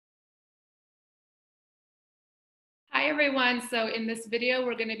Hi everyone, so in this video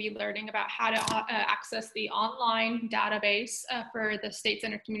we're going to be learning about how to access the online database for the State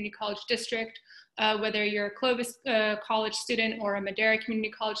Center Community College District. Whether you're a Clovis College student or a Madera Community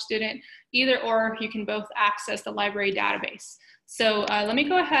College student, either or, you can both access the library database. So let me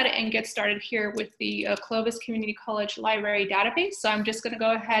go ahead and get started here with the Clovis Community College library database. So I'm just going to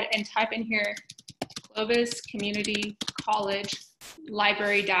go ahead and type in here Clovis Community College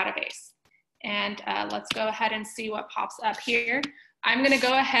library database. And let's go ahead and see what pops up here. I'm going to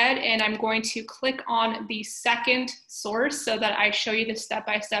go ahead and I'm going to click on the second source so that I show you the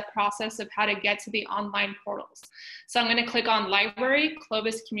step-by-step process of how to get to the online portals. So I'm going to click on Library,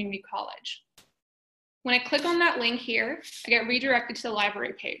 Clovis Community College. When I click on that link here, I get redirected to the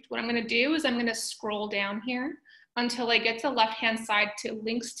library page. What I'm going to do is I'm going to scroll down here until I get to the left-hand side to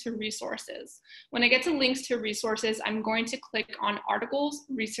links to resources. When I get to links to resources, I'm going to click on articles,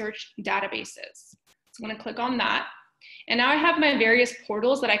 research, databases. So I'm going to click on that. And now I have my various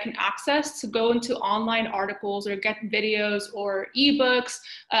portals that I can access to go into online articles or get videos or ebooks.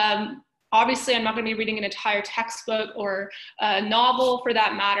 Obviously, I'm not going to be reading an entire textbook or a novel for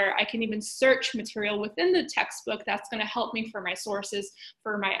that matter. I can even search material within the textbook that's going to help me for my sources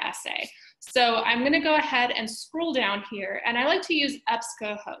for my essay. So I'm going to go ahead and scroll down here, and I like to use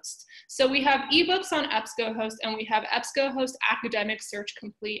EBSCOhost. So we have ebooks on EBSCOhost, and we have EBSCOhost Academic Search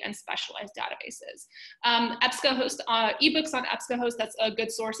Complete and Specialized Databases. EBSCOhost, ebooks on EBSCOhost, that's a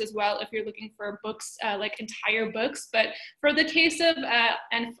good source as well if you're looking for books, like entire books. But for the case of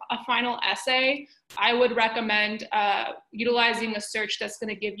a final essay, I would recommend utilizing a search that's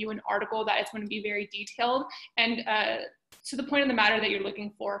going to give you an article that is going to be very detailed and to the point of the matter that you're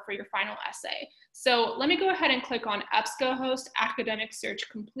looking for your final essay. So let me go ahead and click on EBSCOhost Academic Search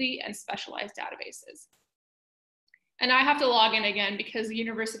Complete and Specialized Databases. And I have to log in again because the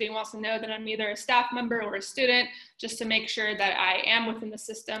university wants to know that I'm either a staff member or a student, just to make sure that I am within the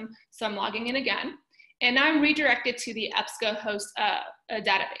system. So I'm logging in again. And now I'm redirected to the EBSCOhost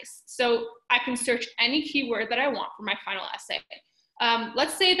database. So I can search any keyword that I want for my final essay.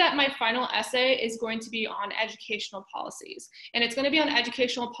 Let's say that my final essay is going to be on educational policies, and it's going to be on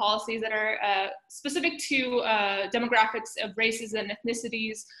educational policies that are specific to demographics of races and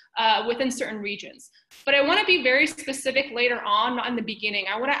ethnicities within certain regions. But I want to be very specific later on, not in the beginning.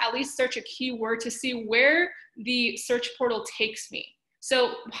 I want to at least search a keyword to see where the search portal takes me.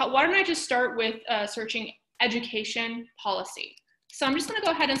 So why don't I just start with searching education policy. So I'm just going to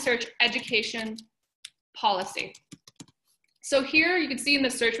go ahead and search education policy. So here you can see in the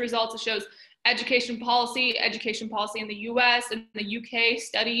search results, it shows education policy in the US, in the UK,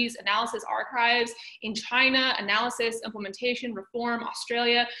 studies, analysis, archives, in China, analysis, implementation, reform,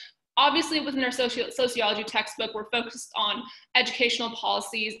 Australia. Obviously, within our sociology textbook, we're focused on educational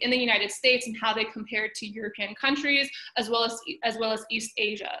policies in the United States and how they compare to European countries, as well as East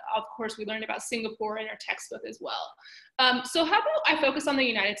Asia. Of course, we learned about Singapore in our textbook as well. So how about I focus on the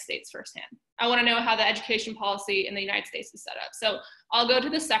United States firsthand? I want to know how the education policy in the United States is set up. So I'll go to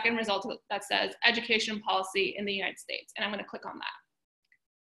the second result that says education policy in the United States, and I'm going to click on that.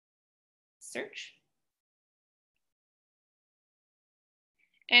 Search.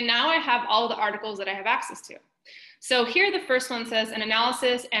 And now I have all the articles that I have access to. So here the first one says an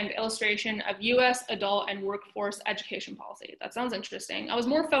analysis and illustration of US adult and workforce education policy. That sounds interesting. I was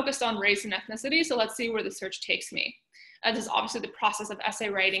more focused on race and ethnicity, so let's see where the search takes me. This is obviously the process of essay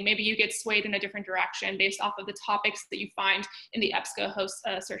writing. Maybe you get swayed in a different direction based off of the topics that you find in the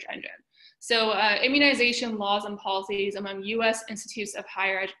EBSCOhost search engine. So immunization laws and policies among US institutes of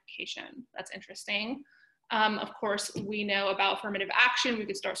higher education. That's interesting. Of course, we know about affirmative action. We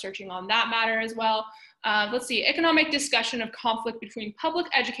could start searching on that matter as well. Let's see, economic discussion of conflict between public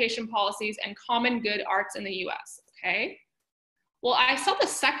education policies and common good arts in the US, okay? Well, I saw the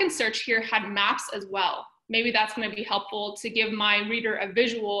second search here had maps as well. Maybe that's gonna be helpful to give my reader a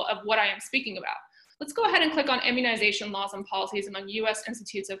visual of what I am speaking about. Let's go ahead and click on immunization laws and policies among US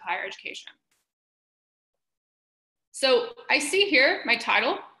institutes of higher education. So I see here my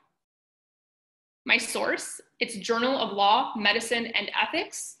title, my source, it's Journal of Law, Medicine, and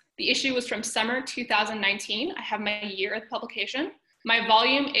Ethics. The issue was from summer 2019. I have my year of publication, my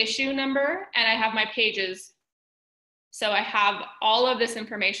volume issue number, and I have my pages. So I have all of this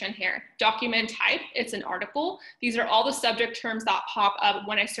information here. Document type, it's an article. These are all the subject terms that pop up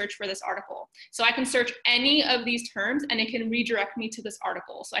when I search for this article. So I can search any of these terms and it can redirect me to this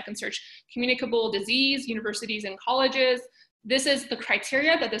article. So I can search communicable disease, universities and colleges. This is the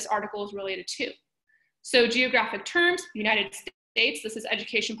criteria that this article is related to. So geographic terms, United States, this is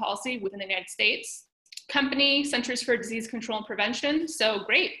education policy within the United States. Company, Centers for Disease Control and Prevention. So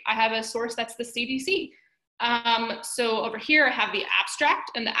great, I have a source that's the CDC. So over here, I have the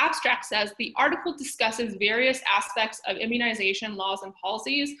abstract, and the abstract says the article discusses various aspects of immunization laws and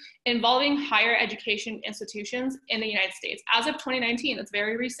policies involving higher education institutions in the United States as of 2019. That's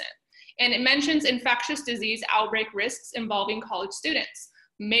very recent. And it mentions infectious disease outbreak risks involving college students.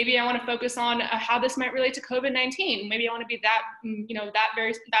 Maybe I want to focus on how this might relate to COVID-19. Maybe I want to be that,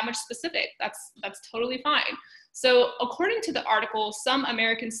 that much specific. That's totally fine. So according to the article, some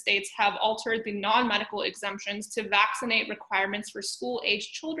American states have altered the non-medical exemptions to vaccinate requirements for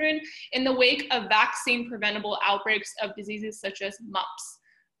school-aged children in the wake of vaccine-preventable outbreaks of diseases such as mumps.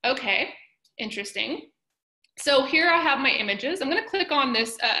 Okay, interesting. So here I have my images. I'm going to click on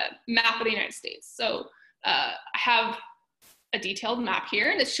this map of the United States. So I have a detailed map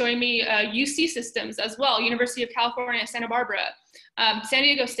here, and it's showing me UC systems as well, University of California, Santa Barbara, San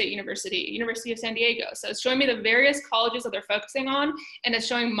Diego State University, University of San Diego. So it's showing me the various colleges that they're focusing on, and it's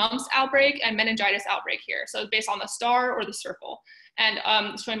showing mumps outbreak and meningitis outbreak here. So it's based on the star or the circle. And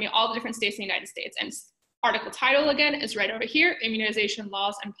it's showing me all the different states in the United States. And article title again is right over here, Immunization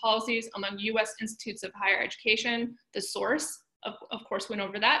Laws and Policies Among U.S. Institutes of Higher Education. The source, of course, went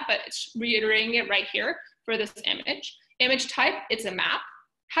over that, but it's reiterating it right here for this image. Image type, it's a map.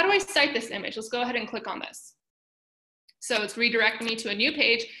 How do I cite this image? Let's go ahead and click on this. So it's redirecting me to a new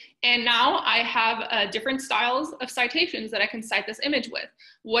page. And now I have different styles of citations that I can cite this image with.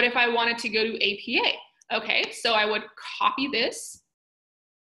 What if I wanted to go to APA? Okay, so I would copy this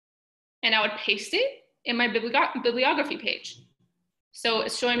and I would paste it in my bibliography page. So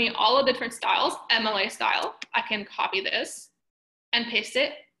it's showing me all of the different styles, MLA style. I can copy this and paste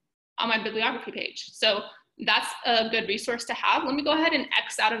it on my bibliography page. So that's a good resource to have. Let me go ahead and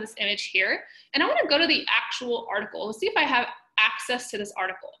X out of this image here. And I want to go to the actual article. Let's see if I have access to this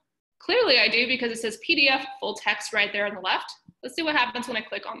article. Clearly I do, because it says PDF full text right there on the left. Let's see what happens when I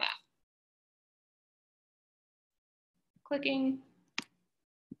click on that. Clicking.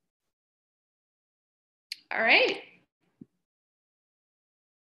 All right.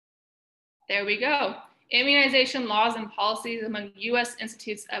 There we go. Immunization laws and policies among U.S.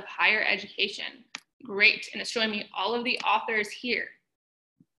 Institutes of Higher Education. Great, and it's showing me all of the authors here.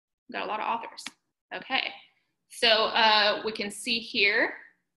 Got a lot of authors. Okay, so we can see here,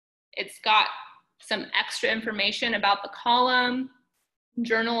 it's got some extra information about the column,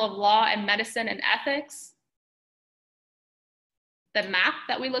 Journal of Law and Medicine and Ethics, the map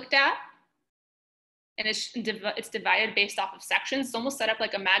that we looked at, and it's divided based off of sections. It's almost set up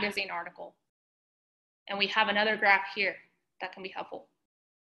like a magazine article. And we have another graph here that can be helpful.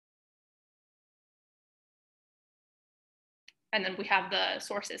 And then we have the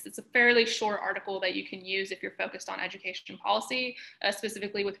sources. It's a fairly short article that you can use if you're focused on education policy,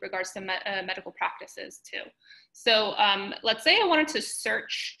 specifically with regards to medical practices too. So let's say I wanted to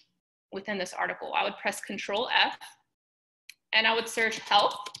search within this article. I would press Control F and I would search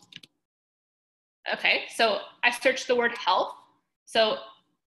health. Okay, so I searched the word health. So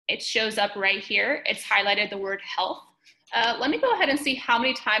it shows up right here. It's highlighted the word health. Let me go ahead and see how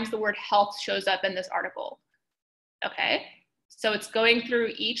many times the word health shows up in this article. Okay. So it's going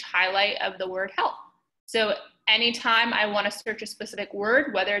through each highlight of the word health. So anytime I want to search a specific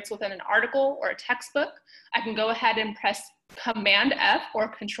word, whether it's within an article or a textbook, I can go ahead and press Command F or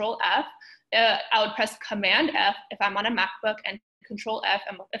Control F. I would press Command F if I'm on a MacBook and Control F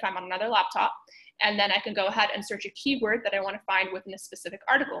if I'm on another laptop. And then I can go ahead and search a keyword that I want to find within a specific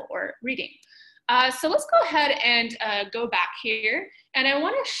article or reading. So let's go ahead and go back here. And I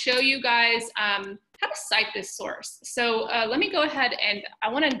want to show you guys how to cite this source. So let me go ahead and I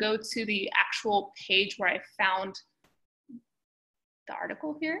want to go to the actual page where I found the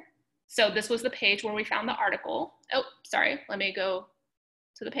article here. So this was the page where we found the article. Oh, sorry, let me go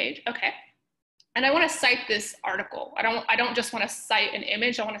to the page. Okay. And I want to cite this article. I don't just want to cite an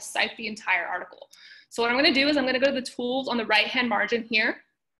image, I want to cite the entire article. So what I'm going to do is I'm going to go to the tools on the right-hand margin here,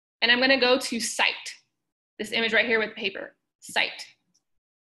 and I'm going to go to cite. This image right here with paper, cite.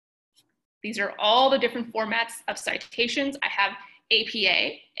 These are all the different formats of citations. I have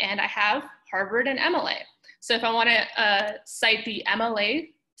APA and I have Harvard and MLA. So if I want to cite the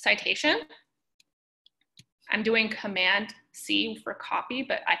MLA citation, I'm doing Command C for copy,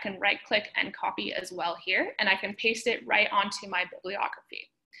 but I can right click and copy as well here, and I can paste it right onto my bibliography.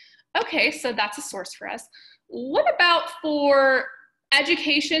 Okay, so that's a source for us. What about for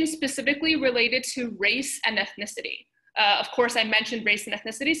education specifically related to race and ethnicity? Of course, I mentioned race and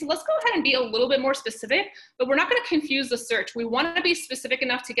ethnicity, so let's go ahead and be a little bit more specific, but we're not going to confuse the search. We want to be specific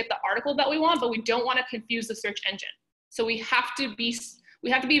enough to get the article that we want, but we don't want to confuse the search engine. So we have to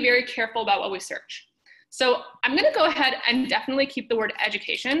be very careful about what we search. So I'm going to go ahead and definitely keep the word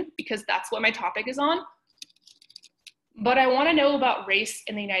education because that's what my topic is on. but I want to know about race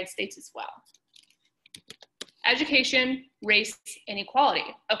in the United States as well. Education, race, inequality.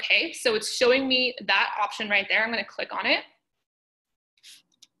 Okay, so it's showing me that option right there. I'm going to click on it.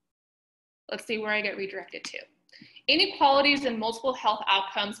 Let's see where I get redirected to. Inequalities in multiple health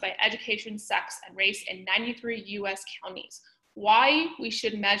outcomes by education, sex, and race in 93 US counties. Why we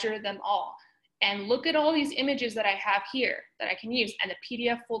should measure them all. And look at all these images that I have here that I can use, and the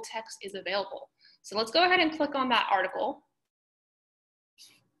PDF full text is available. So let's go ahead and click on that article.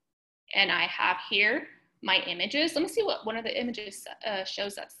 And I have here my images. Let me see what one of the images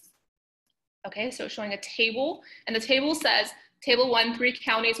shows us. Okay, so it's showing a table, and the table says, Table 1, 3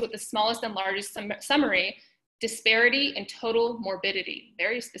 counties with the smallest and largest summary, disparity in total morbidity.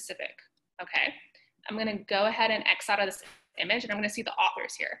 Very specific, okay? I'm gonna go ahead and X out of this image, and I'm gonna see the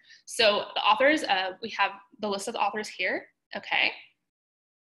authors here. So the authors, we have the list of the authors here, okay?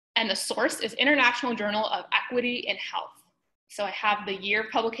 And the source is International Journal of Equity in Health. So I have the year of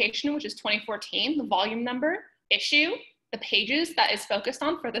publication, which is 2014, the volume number, issue, the pages that is focused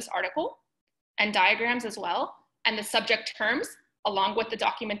on for this article, and diagrams as well, and the subject terms, along with the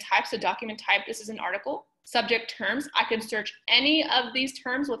document type. So document type, this is an article. Subject terms, I can search any of these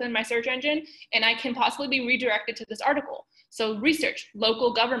terms within my search engine, and I can possibly be redirected to this article. So research,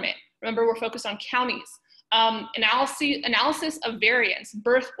 local government. Remember, we're focused on counties. Analysis of variance,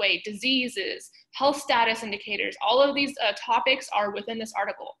 birth weight, diseases, health status indicators. All of these topics are within this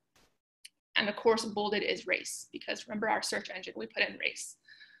article. And of course, bolded is race, because remember our search engine, we put in race.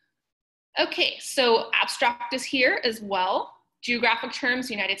 Okay, so abstract is here as well. Geographic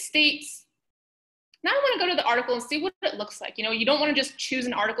terms, United States. Now I want to go to the article and see what it looks like. You know, you don't want to just choose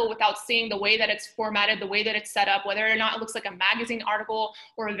an article without seeing the way that it's formatted, the way that it's set up, whether or not it looks like a magazine article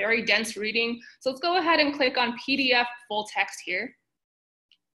or a very dense reading. So let's go ahead and click on PDF full text here.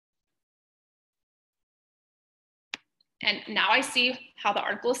 And now I see how the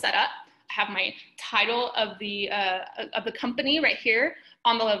article is set up. I have my title of the company right here.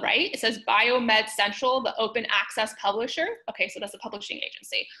 On the right, it says Biomed Central, the open access publisher. Okay, so that's a publishing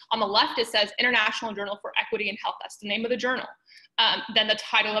agency. On the left, it says International Journal for Equity in Health. That's the name of the journal. Then the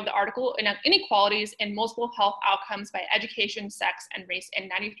title of the article, Inequalities in Multiple Health Outcomes by Education, Sex, and Race in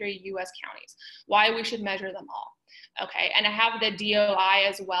 93 US counties. Why we should measure them all. Okay, and I have the DOI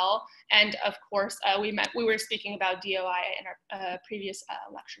as well. And of course, we were speaking about DOI in our previous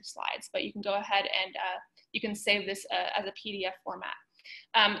lecture slides, but you can go ahead and you can save this as a PDF format.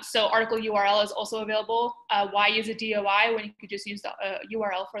 So article URL is also available. Why use a DOI when you could just use the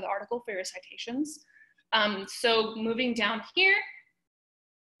URL for the article for your citations? So moving down here,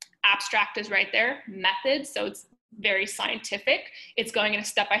 abstract is right there, methods, so it's very scientific. It's going in a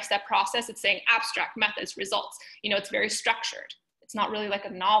step-by-step process. It's saying abstract, methods, results. You know, it's very structured. It's not really like a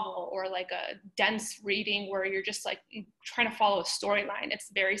novel or like a dense reading where you're just like trying to follow a storyline. It's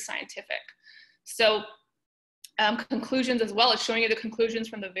very scientific. So conclusions as well. It's showing you the conclusions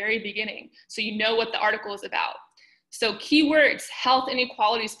from the very beginning, so you know what the article is about. So keywords, health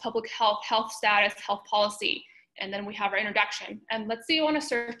inequalities, public health, health status, health policy, and then we have our introduction. And let's say I want to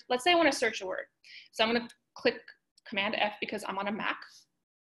search a word. So I'm going to click Command F because I'm on a Mac,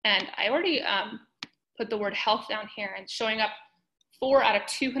 and I already put the word health down here, and showing up 4 out of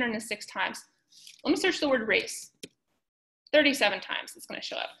 206 times. Let me search the word race. 37 times it's going to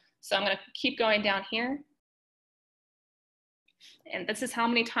show up. So I'm going to keep going down here. And this is how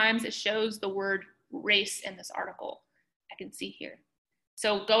many times it shows the word race in this article. I can see here.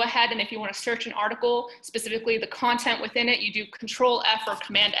 So go ahead, and if you want to search an article, specifically the content within it, you do Control F or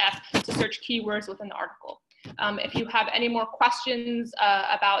Command F to search keywords within the article. If you have any more questions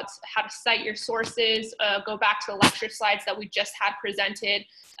about how to cite your sources, go back to the lecture slides that we just had presented.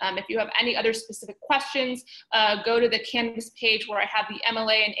 If you have any other specific questions, go to the Canvas page where I have the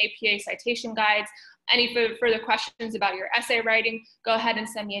MLA and APA citation guides. Any further questions about your essay writing, go ahead and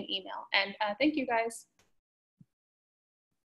send me an email. And thank you guys.